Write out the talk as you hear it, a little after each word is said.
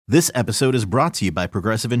This episode is brought to you by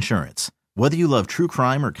Progressive Insurance. Whether you love true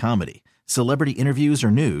crime or comedy, celebrity interviews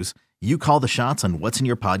or news, you call the shots on what's in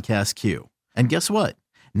your podcast queue. And guess what?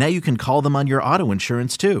 Now you can call them on your auto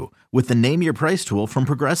insurance too with the Name Your Price tool from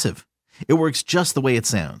Progressive. It works just the way it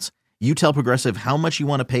sounds. You tell Progressive how much you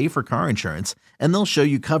want to pay for car insurance, and they'll show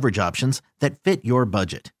you coverage options that fit your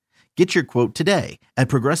budget. Get your quote today at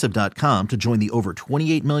Progressive.com to join the over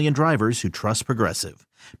 28 million drivers who trust Progressive.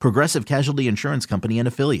 Progressive Casualty Insurance Company and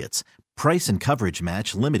Affiliates. Price and coverage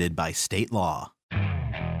match limited by state law.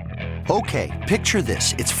 Okay, picture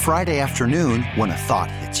this. It's Friday afternoon when a thought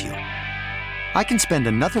hits you. I can spend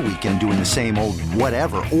another weekend doing the same old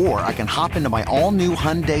whatever, or I can hop into my all-new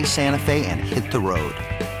Hyundai Santa Fe and hit the road.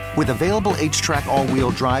 With available H-Track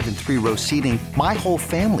all-wheel drive and 3-row seating, my whole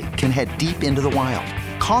family can head deep into the wild.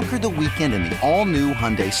 Conquer the weekend in the all-new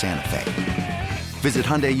Hyundai Santa Fe. Visit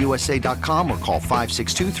HyundaiUSA.com or call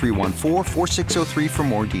 562-314-4603 for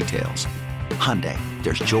more details. Hyundai,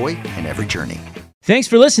 there's joy in every journey. Thanks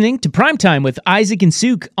for listening to Primetime with Isaac and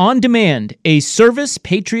Suk on Demand, a Service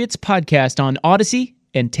Patriots podcast on Odyssey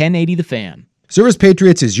and 1080 The Fan. Service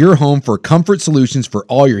Patriots is your home for comfort solutions for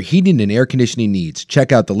all your heating and air conditioning needs.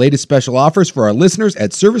 Check out the latest special offers for our listeners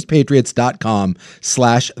at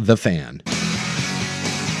servicepatriots.com/thefan.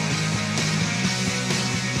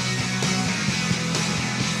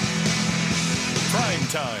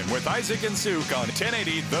 Primetime with Isaac and Suk on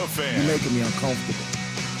 1080 The Fan. You're making me uncomfortable.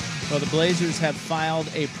 Well, the Blazers have filed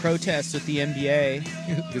a protest with the NBA.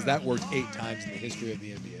 Because that worked 8 times in the history of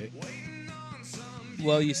the NBA.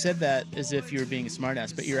 Well, you said that as if you were being a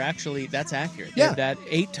smartass, but you're actually, that's accurate. Yeah. That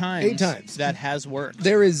 8 times. 8 times. That has worked.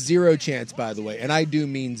 There is zero chance, by the way, and I do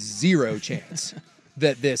mean zero chance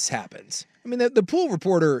that this happens. I mean, the pool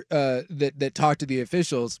reporter that talked to the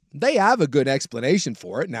officials, they have a good explanation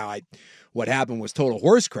for it. Now, what happened was total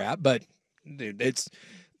horse crap, but it's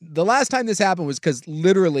the last time this happened was because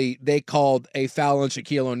literally they called a foul on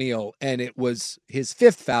Shaquille O'Neal, and it was his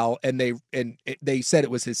 5th foul, and they said it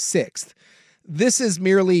was his 6th. This is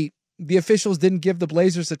merely the officials didn't give the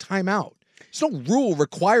Blazers a timeout. There's no rule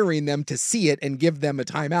requiring them to see it and give them a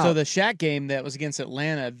timeout. So the Shaq game that was against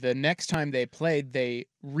Atlanta, the next time they played, they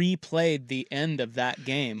replayed the end of that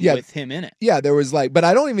game with him in it. Yeah, there was but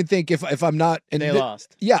I don't even think if I'm not... They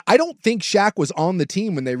lost. Yeah, I don't think Shaq was on the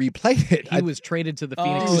team when they replayed it. He was traded to the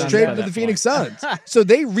Phoenix Suns. He was traded to the Phoenix Suns. So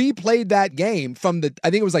they replayed that game from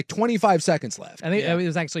I think it was 25 seconds left. I think it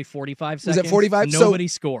was actually 45 seconds. Was it 45? Nobody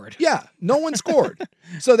scored. Yeah, no one scored.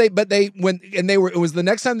 So it was the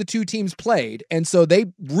next time the two teams played, and so they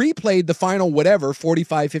replayed the final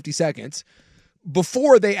 45, 50 seconds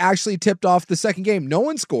before they actually tipped off the second game. No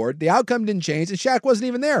one scored. The outcome didn't change, and Shaq wasn't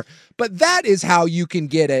even there. But that is how you can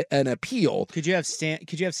get an appeal. Could you have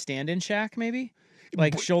stand-in Shaq, maybe?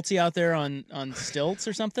 Like Schulte out there on stilts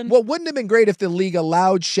or something? Well, wouldn't it have been great if the league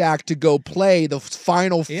allowed Shaq to go play the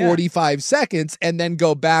final 45 seconds and then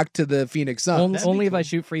go back to the Phoenix Suns? Only if I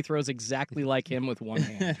shoot free throws exactly like him with one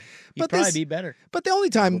hand. You'd probably be better. But the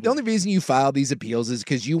only reason you file these appeals is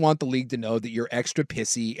because you want the league to know that you're extra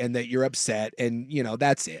pissy and that you're upset, and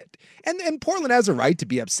that's it. And Portland has a right to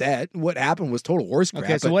be upset. What happened was total horse crap.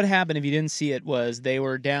 Okay, so what happened, if you didn't see it, was they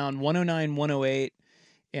were down 109-108.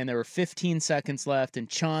 And there were 15 seconds left, and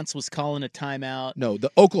Chauncey was calling a timeout. No, the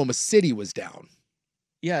Oklahoma City was down.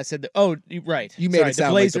 Yeah, I said right. You made it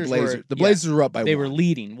sound like the Blazers. The Blazers were up by 1. They were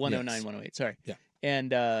leading 109-108. Sorry. Yeah.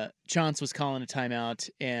 And Chauncey was calling a timeout,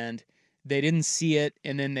 and they didn't see it,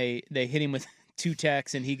 and then they hit him with 2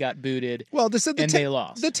 techs, and he got booted. Well, they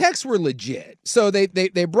lost. The techs were legit. So they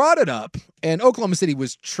brought it up, and Oklahoma City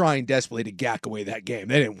was trying desperately to gack away that game.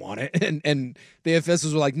 They didn't want it. And the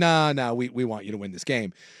officials were like, nah, we want you to win this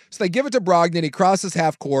game. So they give it to Brogdon. He crosses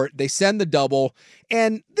half court. They send the double.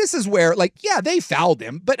 And this is where, they fouled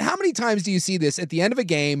him. But how many times do you see this at the end of a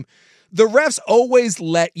game? The refs always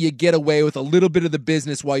let you get away with a little bit of the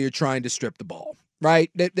business while you're trying to strip the ball, right?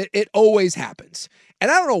 It always happens. And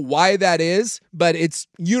I don't know why that is, but it's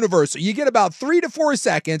universal. You get about 3 to 4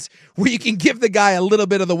 seconds where you can give the guy a little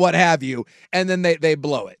bit of the what have you, and then they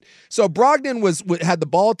blow it. So Brogdon had the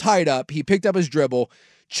ball tied up. He picked up his dribble.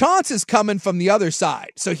 Chauncey is coming from the other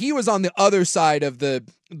side. So he was on the other side of the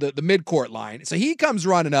midcourt line. So he comes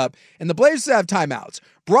running up, and the Blazers have timeouts.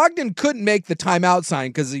 Brogdon couldn't make the timeout sign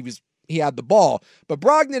because he had the ball, but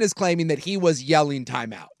Brogdon is claiming that he was yelling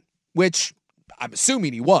timeout, which I'm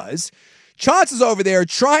assuming he was. Chauncey's over there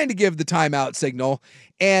trying to give the timeout signal,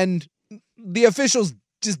 and the officials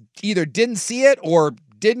just either didn't see it or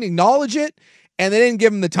didn't acknowledge it, and they didn't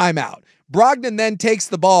give him the timeout. Brogdon then takes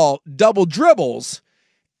the ball, double dribbles,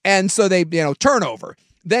 and so they, turnover.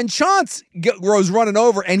 Then Chance goes running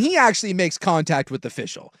over, and he actually makes contact with the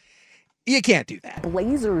official. You can't do that.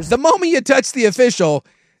 Blazers. The moment you touch the official,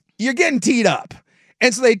 you're getting teed up.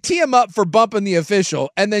 And so they tee him up for bumping the official,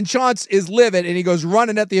 and then Chance is livid, and he goes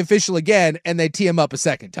running at the official again, and they tee him up a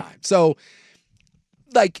second time. So,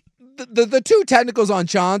 like, the two technicals on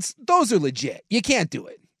Chance, those are legit. You can't do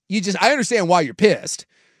it. I understand why you're pissed.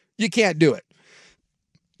 You can't do it.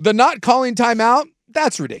 The not calling timeout,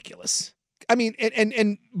 that's ridiculous. I mean,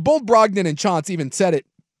 and both Brogdon and Chance even said it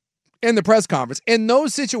in the press conference. In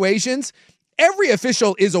those situations, every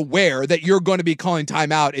official is aware that you're going to be calling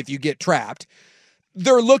timeout if you get trapped.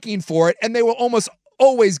 They're looking for it, and they will almost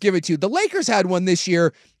always give it to you. The Lakers had one this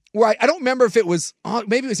year where I don't remember if it was,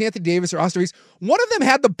 maybe it was Anthony Davis or Austin Reeves. One of them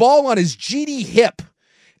had the ball on his GD hip.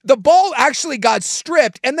 The ball actually got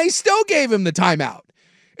stripped, and they still gave him the timeout.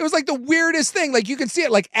 It was like the weirdest thing. Like, you can see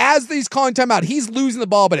it, like, as he's calling timeout, he's losing the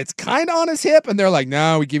ball, but it's kind of on his hip, and they're like,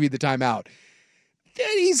 no, we give you the timeout.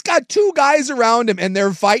 Then he's got two guys around him, and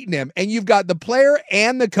they're fighting him, and you've got the player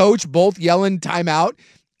and the coach both yelling timeout.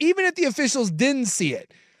 Even if the officials didn't see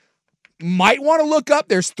it, might want to look up.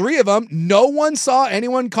 There's three of them. No one saw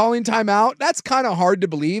anyone calling timeout. That's kind of hard to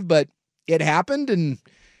believe, but it happened. And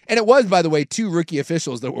it was, by the way, two rookie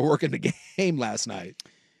officials that were working the game last night.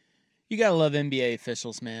 You got to love NBA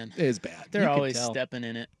officials, man. It is bad. They're You could always tell. stepping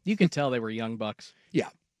in it. You can tell they were young bucks. Yeah.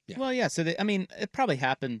 Yeah. Well, yeah. So, it probably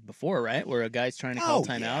happened before, right? Where a guy's trying to call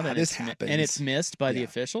timeout and it's missed by the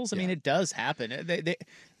officials. I mean, it does happen.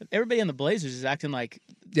 Everybody on the Blazers is acting like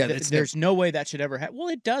there's no way that should ever happen. Well,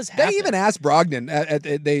 it does happen. They even asked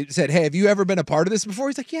Brogdon. They said, "Hey, have you ever been a part of this before?"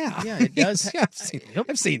 He's like, "Yeah, Yeah, it does.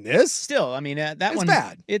 I've seen this." Still, I mean, that It's one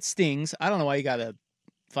bad. It stings. I don't know why you got to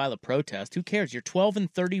file a protest. Who cares? You're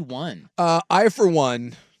 12-31. I, for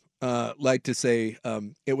one, like to say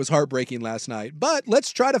it was heartbreaking last night, but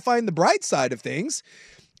let's try to find the bright side of things.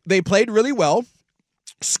 They played really well.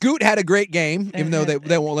 Scoot had a great game, even though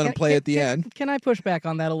they won't let him play at the end. Can I push back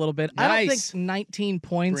on that a little bit? I don't Nice. think 19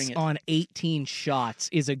 points Bring it. on 18 shots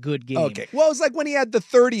is a good game. Okay. Well, it's like when he had the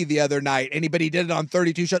 30 the other night, and he did it on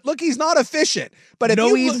 32 shots. Look, he's not efficient. But if No,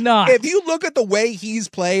 you he's look, not. If you look at the way he's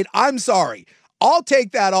played, I'm sorry. I'll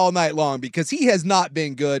take that all night long because he has not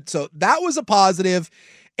been good. So that was a positive.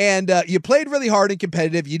 And you played really hard and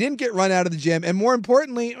competitive. You didn't get run out of the gym. And more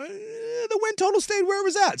importantly, the win total stayed where it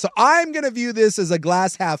was at. So I'm going to view this as a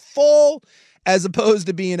glass half full as opposed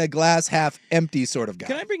to being a glass half empty sort of guy.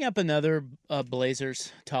 Can I bring up another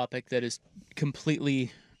Blazers topic that is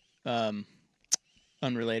completely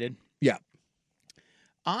unrelated? Yeah.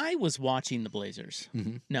 I was watching the Blazers.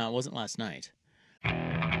 Mm-hmm. No, it wasn't last night.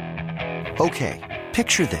 Okay,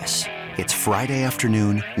 picture this. It's Friday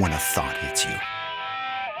afternoon when a thought hits you.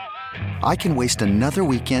 I can waste another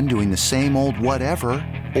weekend doing the same old whatever,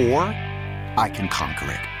 or I can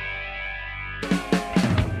conquer it.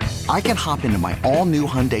 I can hop into my all-new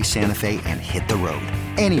Hyundai Santa Fe and hit the road.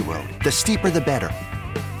 Any road. The steeper, the better.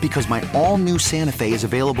 Because my all-new Santa Fe is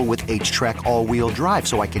available with H-Track all-wheel drive,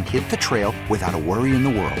 so I can hit the trail without a worry in the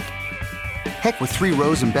world. Heck, with 3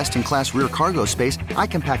 rows and best-in-class rear cargo space, I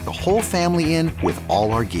can pack the whole family in with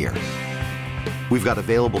all our gear. We've got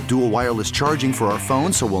available dual wireless charging for our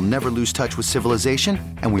phones, so we'll never lose touch with civilization,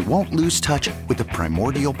 and we won't lose touch with the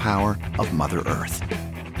primordial power of Mother Earth.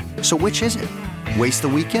 So which is it? Waste the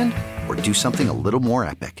weekend or do something a little more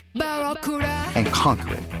epic? And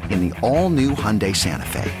conquer it in the all-new Hyundai Santa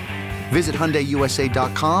Fe. Visit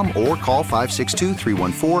HyundaiUSA.com or call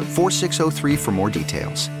 562-314-4603 for more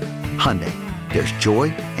details. Hyundai, there's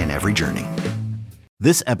joy in every journey.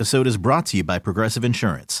 This episode is brought to you by Progressive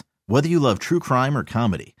Insurance. Whether you love true crime or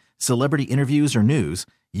comedy, celebrity interviews or news,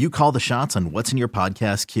 you call the shots on what's in your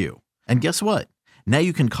podcast queue. And guess what? Now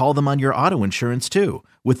you can call them on your auto insurance too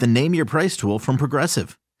with the Name Your Price tool from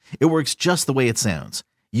Progressive. It works just the way it sounds.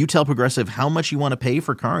 You tell Progressive how much you want to pay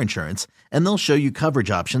for car insurance, and they'll show you coverage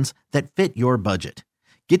options that fit your budget.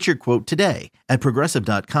 Get your quote today at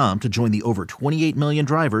Progressive.com to join the over 28 million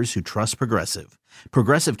drivers who trust Progressive.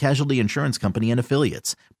 Progressive Casualty Insurance Company and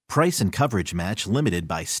Affiliates. Price and coverage match limited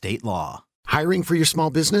by state law. Hiring for your small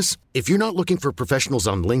business? If you're not looking for professionals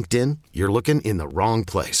on LinkedIn, you're looking in the wrong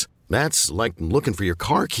place. That's like looking for your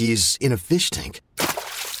car keys in a fish tank.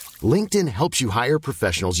 LinkedIn helps you hire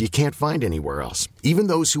professionals you can't find anywhere else, even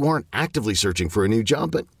those who aren't actively searching for a new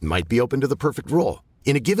job but might be open to the perfect role.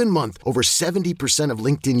 In a given month, over 70% of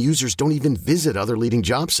LinkedIn users don't even visit other leading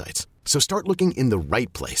job sites. So start looking in the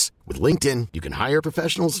right place. With LinkedIn, you can hire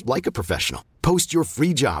professionals like a professional. Post your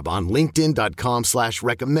free job on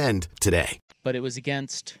linkedin.com/recommend today. But it was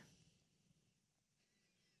against...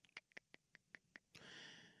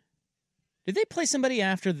 Did they play somebody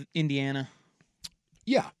after Indiana?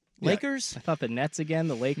 Yeah. Lakers? I thought the Nets again,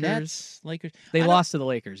 the Lakers. Nets, Lakers. They lost to the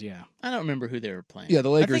Lakers, yeah. I don't remember who they were playing. Yeah, the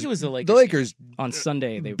Lakers. I think it was the Lakers. The Lakers on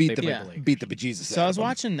Sunday they beat the Lakers. Beat the bejesus. So I was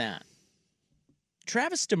watching that.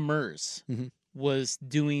 Travis Demers was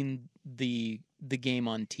doing the game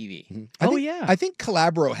on TV. I think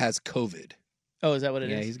Calabro has COVID. Oh, is that what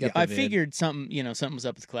it is? Yeah, he's got I figured something was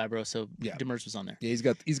up with Calabro, so Yeah. Demers was on there. Yeah, he's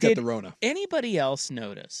got the Rona. Anybody else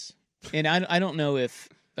notice? And I don't know if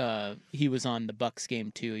he was on the Bucks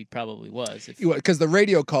game too. He probably was. Because the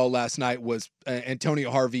radio call last night was Antonio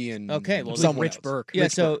Harvey and someone Rich else. Burke. Yeah,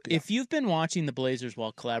 if you've been watching the Blazers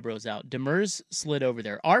while Calabro's out, Demers slid over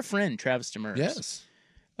there. Our friend Travis Demers. Yes.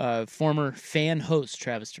 Former fan host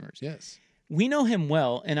Travis Demers. Yes. We know him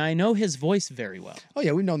well, and I know his voice very well. Oh,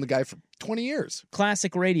 yeah, we've known the guy for 20 years.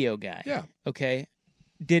 Classic radio guy. Yeah. Okay.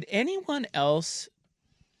 Did anyone else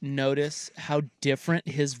notice how different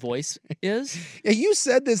his voice is? Yeah, you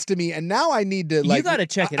said this to me, and now I need to, you got to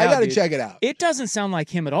check it out. I got to dude. check it out. It doesn't sound like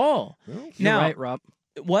him at all. Well, You're right, Rob.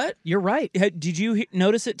 What? You're right. Did you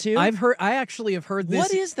notice it too? I actually have heard this.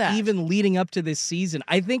 What is that? Even leading up to this season.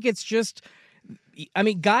 I think it's just, I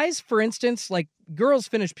mean, guys, for instance, like girls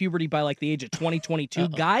finish puberty by like the age of 20, 22.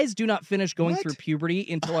 Guys do not finish going through puberty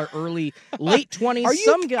until our late 20s.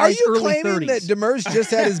 Some guys early 30s. Are you claiming that Demers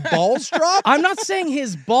just had his balls dropped? I'm not saying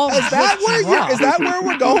his balls Is that where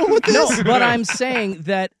we're going with this? No, but I'm saying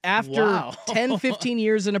that after 10, 15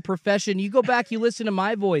 years in a profession, you go back, you listen to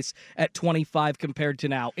my voice at 25 compared to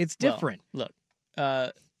now. It's different. Well,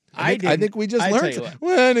 look, I think we just learned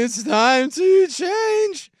when it's time to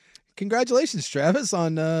change. Congratulations, Travis,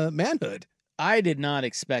 on manhood. I did not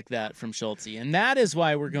expect that from Schultz, and that is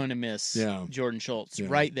why we're going to miss Jordan Schultz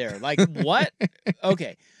right there. Like, what?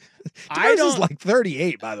 Okay. Demers is like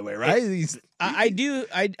 38, by the way, right? I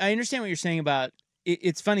understand what you're saying about it.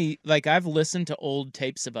 It's funny. Like, I've listened to old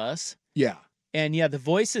tapes of us. Yeah. And, the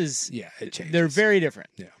voices, it changes. They're very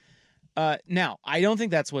different. Yeah. Now, I don't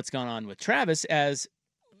think that's what's gone on with Travis, as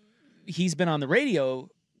he's been on the radio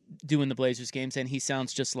doing the Blazers games, and he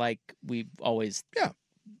sounds just like we've always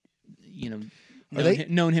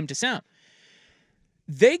known him to sound.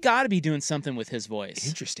 They got to be doing something with his voice.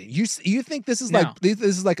 Interesting. You think this is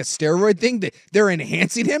like a steroid thing that they're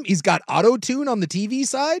enhancing him? He's got auto-tune on the TV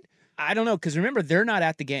side? I don't know, because remember, they're not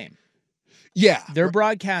at the game. Yeah. They're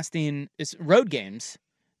broadcasting road games.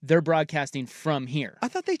 They're broadcasting from here. I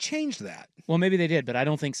thought they changed that. Well, maybe they did, but I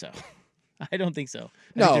don't think so. I don't think so.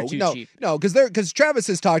 No, because Travis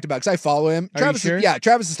has talked about, because I follow him. Travis, you sure? Yeah,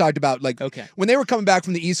 Travis has talked about, like, when they were coming back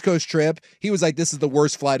from the East Coast trip, he was like, "This is the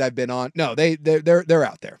worst flight I've been on." No, they're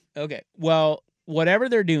out there. Okay, well, whatever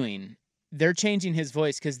they're doing, they're changing his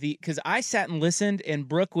voice because I sat and listened, and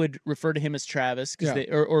Brooke would refer to him as Travis,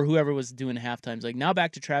 or whoever was doing halftimes. Like, now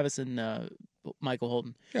back to Travis and Michael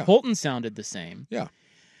Holton. Yeah. Holton sounded the same. Yeah,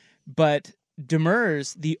 but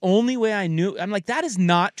Demers, the only way I knew, I'm like, that is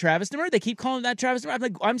not Travis Demers. They keep calling that Travis Demers. I'm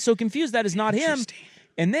like, I'm so confused. That is not him.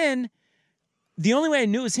 And then the only way I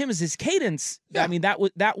knew it was him is his cadence. Yeah. I mean, that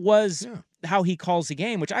was how he calls the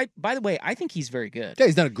game, which by the way, I think he's very good. Yeah,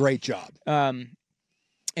 he's done a great job. And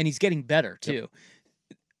he's getting better too. Yep.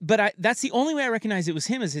 But that's the only way I recognize it was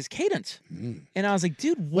him, is his cadence. And I was like,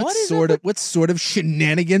 dude, what sort of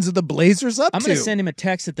shenanigans are the Blazers up to? I'm going to send him a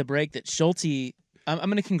text at the break that Schultz. I'm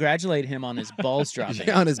going to congratulate him on his balls dropping.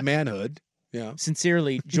 On his manhood. Yeah.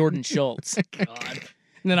 Sincerely, Jordan Schultz. God.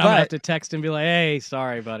 And then I'm going to have to text and be like, "Hey,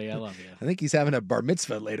 sorry, buddy. I love you." I think he's having a bar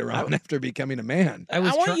mitzvah later on after becoming a man. I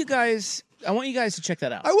want you guys to check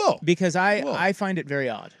that out. I will. Because I find it very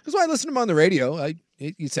odd. Because when I listen to him on the radio,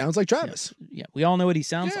 he sounds like Travis. Yeah, we all know what he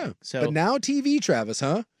sounds like. So, but now TV Travis,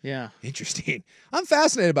 huh? Yeah. Interesting. I'm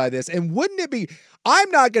fascinated by this. And wouldn't it be...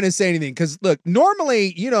 I'm not going to say anything because, look,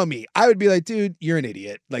 normally, you know me, I would be like, dude, you're an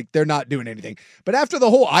idiot. Like, they're not doing anything. But after the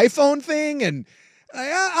whole iPhone thing, and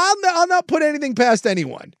I'll not put anything past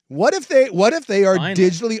anyone. What if they are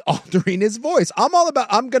digitally altering his voice? I'm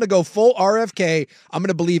going to go full RFK. I'm going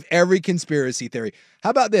to believe every conspiracy theory.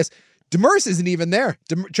 How about this? Demers isn't even there.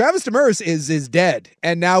 Travis Demers is dead,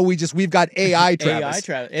 and now we've got AI Travis.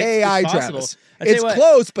 AI Travis. It's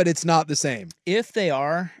close, but it's not the same. If they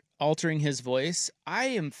are altering his voice, I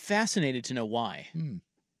am fascinated to know why.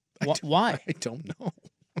 Why? I don't know.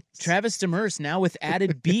 Travis Demers now with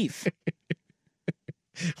added beef.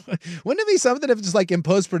 Wouldn't it be something if just like in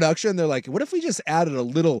post-production, they're like, what if we just added a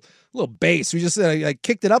little bass? We just like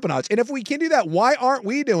kicked it up a notch. And if we can do that, why aren't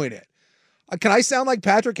we doing it? Can I sound like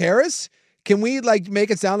Patrick Harris? Can we like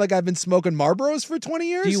make it sound like I've been smoking Marlboros for 20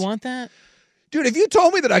 years? Do you want that? Dude, if you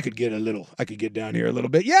told me that I could get down here a little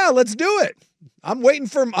bit, yeah, let's do it. I'm waiting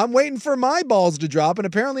for my balls to drop, and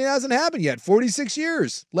apparently it hasn't happened yet. 46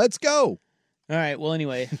 years. Let's go. All right. Well,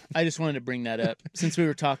 anyway, I just wanted to bring that up since we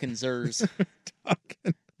were talking Zers.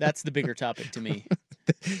 That's the bigger topic to me.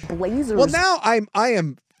 Blazers. Well, now I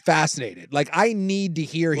am fascinated. Like, I need to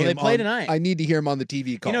hear him. They play tonight. I need to hear him on the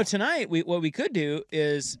TV call. You know, tonight what we could do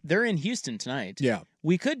is they're in Houston tonight. Yeah,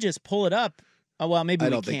 we could just pull it up. Oh, well, maybe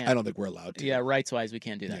we can't. I don't think we're allowed to. Yeah, rights-wise, we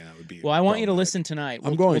can't do that. Yeah, it would be. Well, I want you to listen tonight.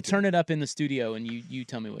 We'll turn it up in the studio, and you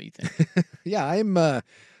tell me what you think. Yeah,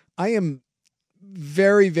 I am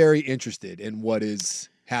very, very interested in what is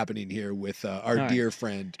happening here with our dear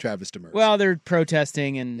friend Travis Demers. Well, they're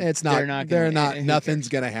protesting, and nothing's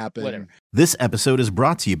going to happen. Whatever. This episode is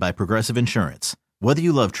brought to you by Progressive Insurance. Whether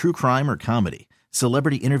you love true crime or comedy,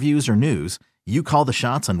 celebrity interviews or news, you call the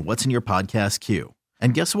shots on what's in your podcast queue.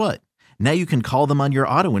 And guess what? Now you can call them on your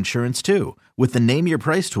auto insurance too with the Name Your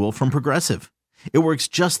Price tool from Progressive. It works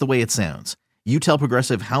just the way it sounds. You tell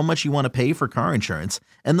Progressive how much you want to pay for car insurance,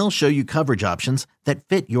 and they'll show you coverage options that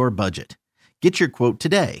fit your budget. Get your quote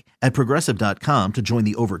today at Progressive.com to join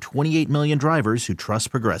the over 28 million drivers who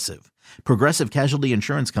trust Progressive. Progressive Casualty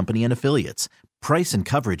Insurance Company and Affiliates. Price and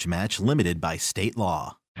coverage match limited by state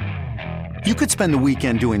law. You could spend the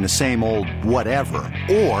weekend doing the same old whatever,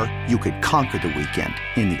 or you could conquer the weekend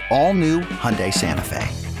in the all-new Hyundai Santa Fe.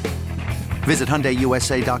 Visit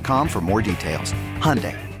HyundaiUSA.com for more details.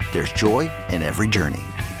 Hyundai, there's joy in every journey.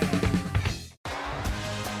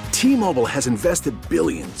 T-Mobile has invested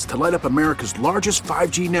billions to light up America's largest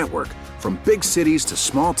 5G network, from big cities to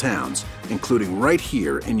small towns, including right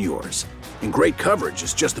here in yours. And great coverage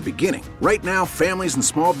is just the beginning. Right now, families and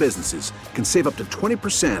small businesses can save up to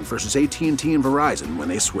 20% versus AT&T and Verizon when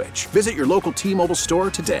they switch. Visit your local T-Mobile store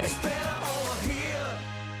today.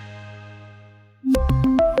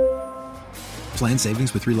 Plan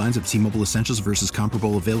savings with 3 lines of T-Mobile Essentials versus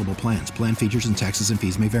comparable available plans. Plan features and taxes and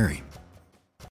fees may vary.